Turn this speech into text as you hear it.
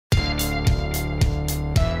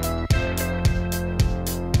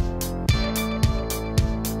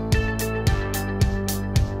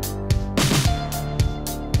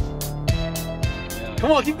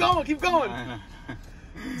Come on, keep going, keep going.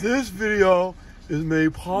 This video is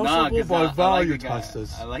made possible by value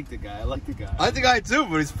testers. I like the guy. I like the guy. I like the guy too,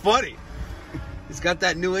 but he's funny. He's got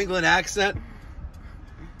that New England accent.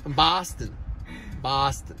 From Boston.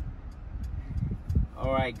 Boston.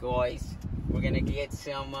 All right, guys. We're gonna get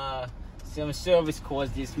some service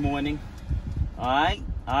calls this morning. All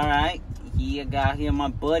right. Here, got here my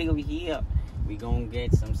buddy over here. We gonna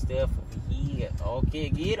get some stuff over here. Okay,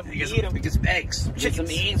 get him. Get him. Get some eggs. Get some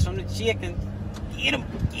eggs from the chicken. Get him.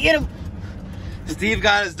 Get him. Steve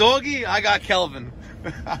got his doggy. I got Kelvin.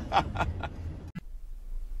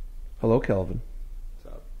 Hello, Kelvin.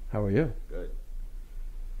 What's up? How are you? Good.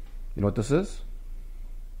 You know what this is?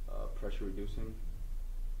 Pressure reducing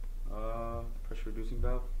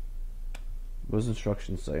valve. What does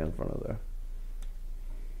instructions say in front of there?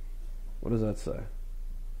 What does that say?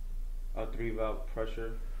 3-valve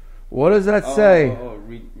pressure. What does that say?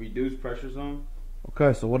 Reduced pressure zone.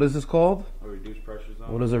 Okay, so what is this called? A reduced pressure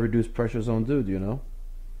zone. What does a reduced pressure zone do? Do you know?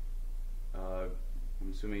 I'm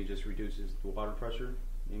assuming it just reduces the water pressure,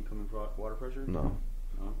 the incoming water pressure. No.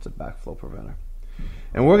 It's a backflow preventer.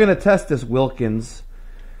 And we're going to test this Wilkins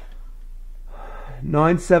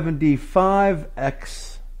 975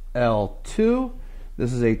 XL2.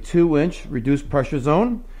 This is a 2-inch reduced pressure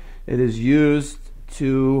zone. It is used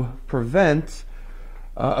to prevent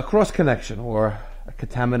a cross connection or a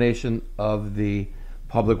contamination of the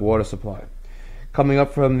public water supply. Coming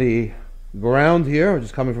up from the ground here, or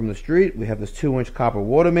just coming from the street, we have this 2-inch copper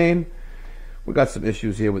water main. We've got some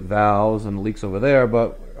issues here with valves and leaks over there,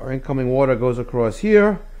 but our incoming water goes across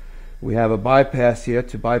here. We have a bypass here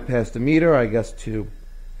to bypass the meter, I guess, to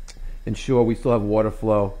ensure we still have water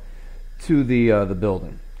flow to the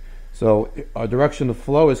building. So our direction of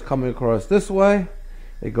flow is coming across this way.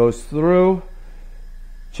 It goes through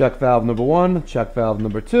check valve number 1, check valve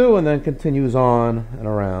number 2, and then continues on and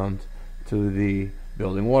around to the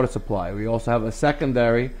building water supply. We also have a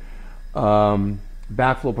secondary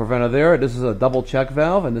backflow preventer there. This is a double check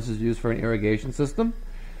valve, and this is used for an irrigation system.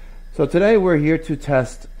 So today we're here to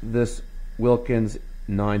test this Wilkins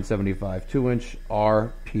 975 2-inch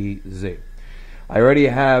RPZ. I already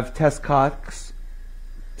have test ports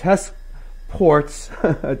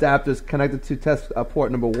adapters connected to test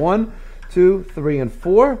port number 1, 2, 3, and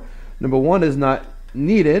 4. Number 1 is not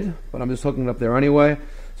needed, but I'm just hooking it up there anyway.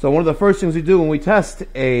 So one of the first things we do when we test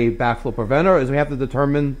a backflow preventer is we have to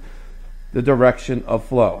determine the direction of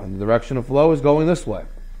flow. And the direction of flow is going this way.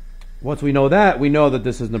 Once we know that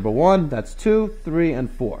this is number 1, that's 2, 3, and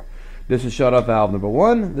 4. This is shutoff valve number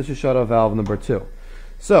 1, this is shutoff valve number 2.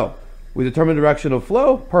 So we determine direction of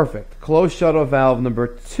flow, perfect. Close shutoff valve number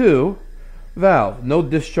 2 valve. No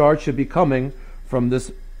discharge should be coming from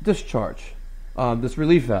this discharge, this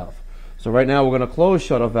relief valve. So right now we're going to close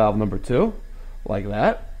shutoff valve number 2, like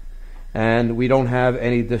that. And we don't have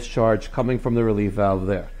any discharge coming from the relief valve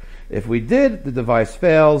there. If we did, the device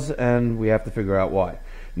fails and we have to figure out why.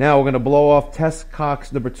 Now we're going to blow off test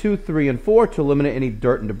cocks number 2, 3, and 4 to eliminate any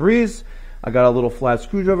dirt and debris. I got a little flat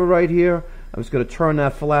screwdriver right here. I'm just going to turn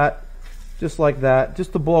that flat just like that,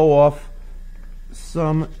 just to blow off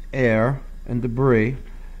some air and debris,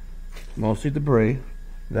 mostly debris,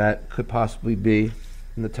 that could possibly be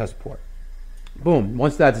in the test port. Boom.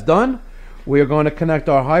 Once that's done, we are going to connect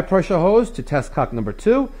our high pressure hose to test cock number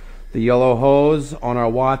 2. The yellow hose on our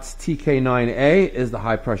Watts TK9A is the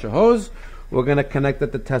high pressure hose. We're going to connect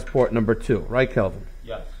it to test port number 2. Right, Kelvin?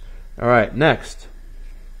 Yes. All right, next.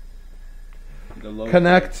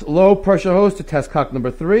 Connect low pressure hose to test cock number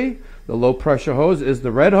 3. The low pressure hose is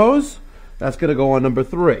the red hose. That's going to go on number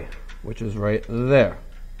 3, which is right there.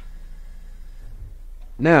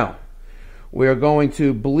 Now, we are going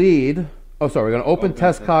to bleed. We're going to open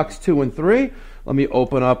test cocks 2 and 3. Let me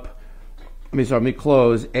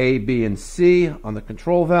close A, B, and C on the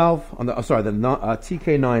control valve, on the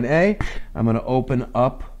TK9A. I'm going to open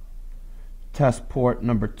up test port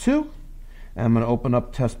number 2, and I'm going to open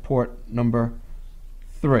up test port number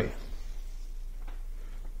 3.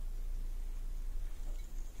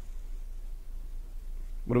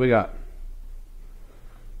 What do we got?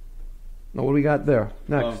 No, what do we got there?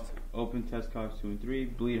 Next. Open test cocks 2 and 3.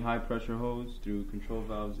 Bleed high pressure hose through control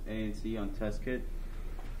valves A and C on test kit.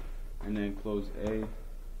 And then close A.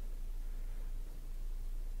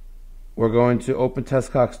 We're going to open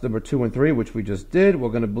test cocks number 2 and 3, which we just did. We're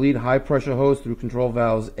going to bleed high pressure hose through control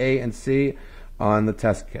valves A and C on the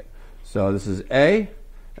test kit. So this is A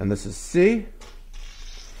and this is C.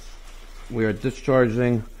 We are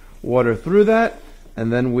discharging water through that,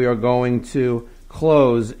 and then we are going to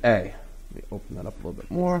close A. Let me open that up a little bit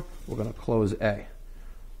more. We're going to close A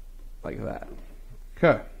like that.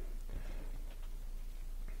 Okay.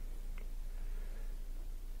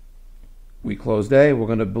 we closed A. We're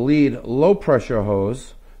going to bleed low pressure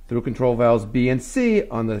hose through control valves B and C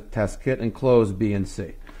on the test kit and close B and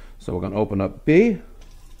C. So we're going to open up B,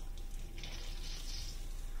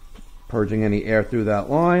 purging any air through that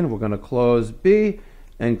line. We're going to close B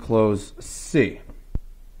and close C.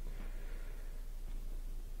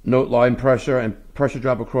 Note line pressure and pressure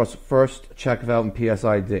drop across first check valve and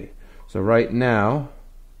PSID. So right now,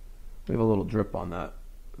 we have a little drip on that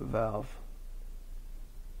valve.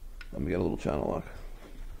 Let me get a little channel lock.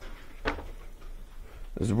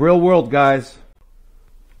 This is real world, guys.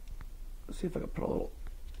 Let's see if I can put a little.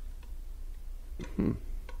 All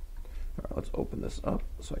right, let's open this up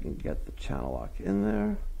so I can get the channel lock in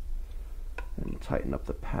there and tighten up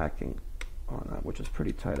the packing on that, which is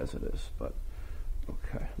pretty tight as it is, but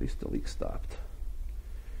okay, at least the leak stopped.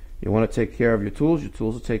 You want to take care of your tools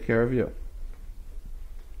will take care of you.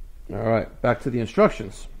 All right, back to the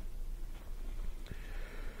instructions.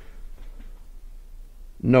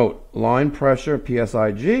 Note, line pressure,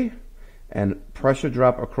 PSIG, and pressure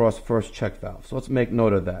drop across first check valve. So let's make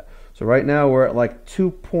note of that. So right now we're at like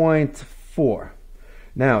 2.4.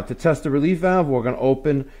 Now, to test the relief valve, we're going to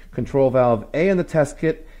open control valve A in the test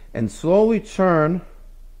kit and slowly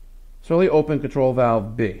open control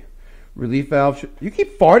valve B. Relief valve you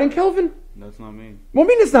keep farting, Kelvin? That's not me. What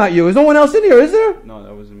do you mean it's not you? There's no one else in here, is there? No,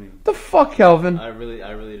 that wasn't me. The fuck, Kelvin? I really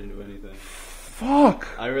didn't do anything. Fuck.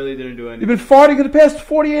 I really didn't do anything. You've been farting for the past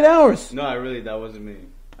 48 hours. No, that wasn't me.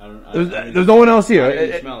 There's no one else here. I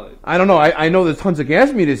didn't smell it. I don't know. I know there's tons of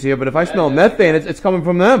gas meters here, but if I smell methane, it's coming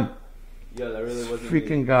from them. Yeah, that really wasn't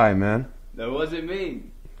Freaking me. guy, man. That wasn't me.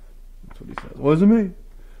 That's what he says. Wasn't me.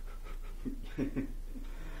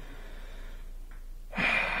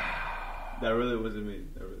 That really wasn't me.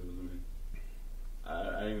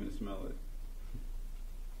 I didn't even smell it.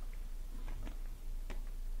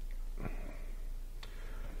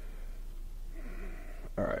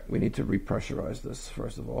 All right, we need to repressurize this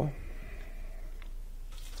first of all.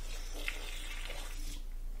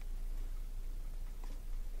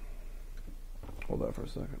 Hold that for a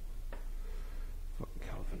second. Fucking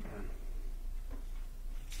Calvin, man.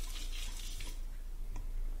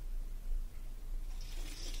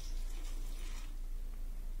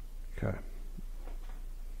 Okay.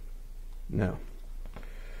 Now,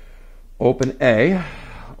 open A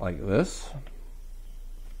like this.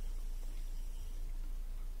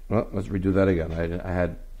 Well, let's redo that again. I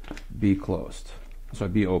had B closed. So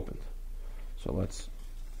B opened. So let's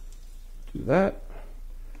do that.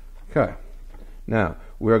 Okay. Now,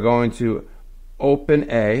 we're going to open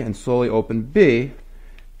A and slowly open B,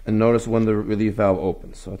 and notice when the relief valve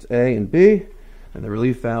opens. So it's A and B, and the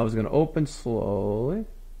relief valve is going to open slowly.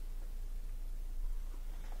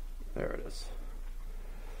 There it is.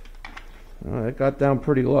 All right, it got down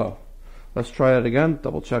pretty low. Let's try it again,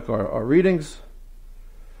 double check our readings.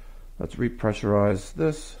 Let's repressurize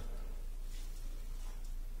this.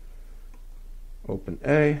 Open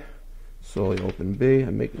A, slowly open B,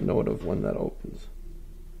 and make note of when that opens.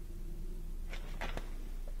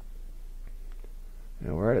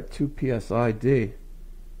 Now we're at a 2 PSID.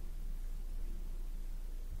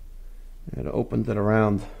 It opened at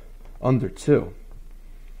around under 2.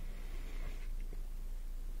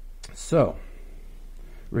 So,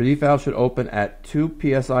 relief valve should open at 2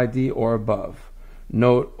 PSID or above.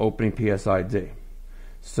 Note opening PSID.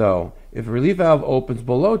 So, if relief valve opens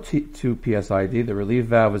below 2 PSID, the relief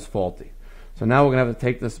valve is faulty. So now we're going to have to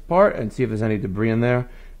take this apart and see if there's any debris in there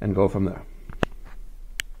and go from there.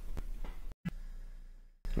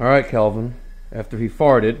 Alright, Kelvin, after he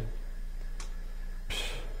farted,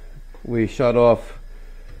 we shut off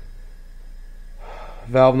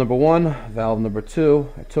valve number 1, valve number 2.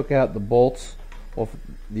 I took out the bolts off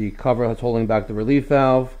the cover that's holding back the relief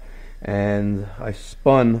valve, and I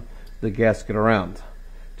spun the gasket around,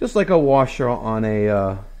 just like a washer on a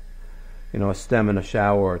a stem in a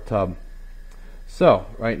shower or a tub. So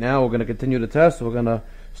right now we're going to continue the test. We're going to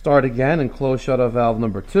start again and close shutoff valve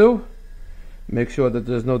number 2. Make sure that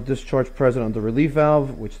there's no discharge present on the relief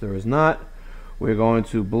valve, which there is not. We're going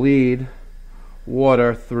to bleed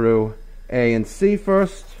water through A and C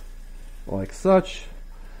first, like such.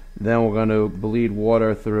 Then we're going to bleed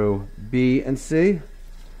water through B and C,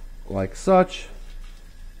 like such.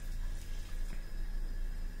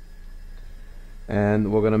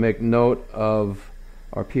 And we're going to make note of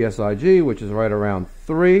our PSIG, which is right around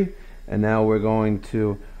 3. And now we're going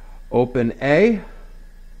to open A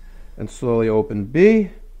and slowly open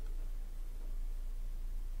B.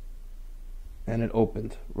 And it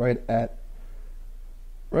opened right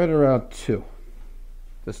around 2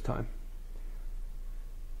 this time.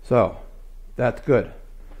 So that's good.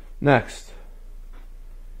 Next,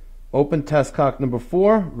 Open test cock number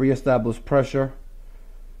 4, reestablish pressure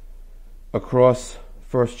across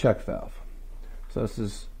first check valve. So this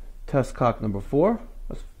is test cock number 4.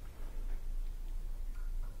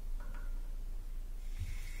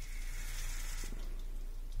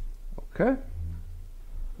 Okay,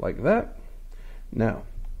 like that. Now,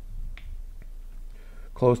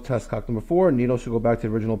 close test cock number 4. Needle should go back to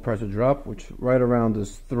the original pressure drop, which right around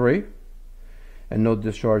is 3, and no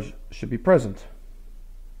discharge should be present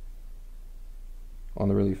on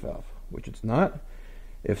the relief valve, which it's not.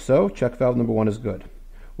 If so, check valve number 1 is good.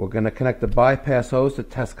 We're going to connect the bypass hose to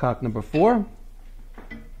test cock number 4.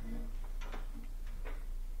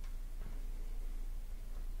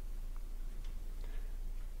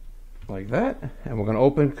 Like that, and we're going to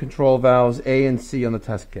open control valves A and C on the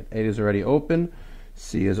test kit. A is already open,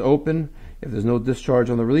 C is open. If there's no discharge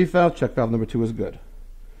on the relief valve, check valve number 2 is good.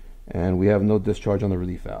 And we have no discharge on the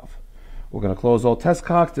relief valve. We're going to close all test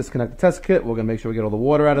cocks, disconnect the test kit. We're going to make sure we get all the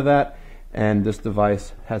water out of that, and this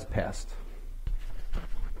device has passed.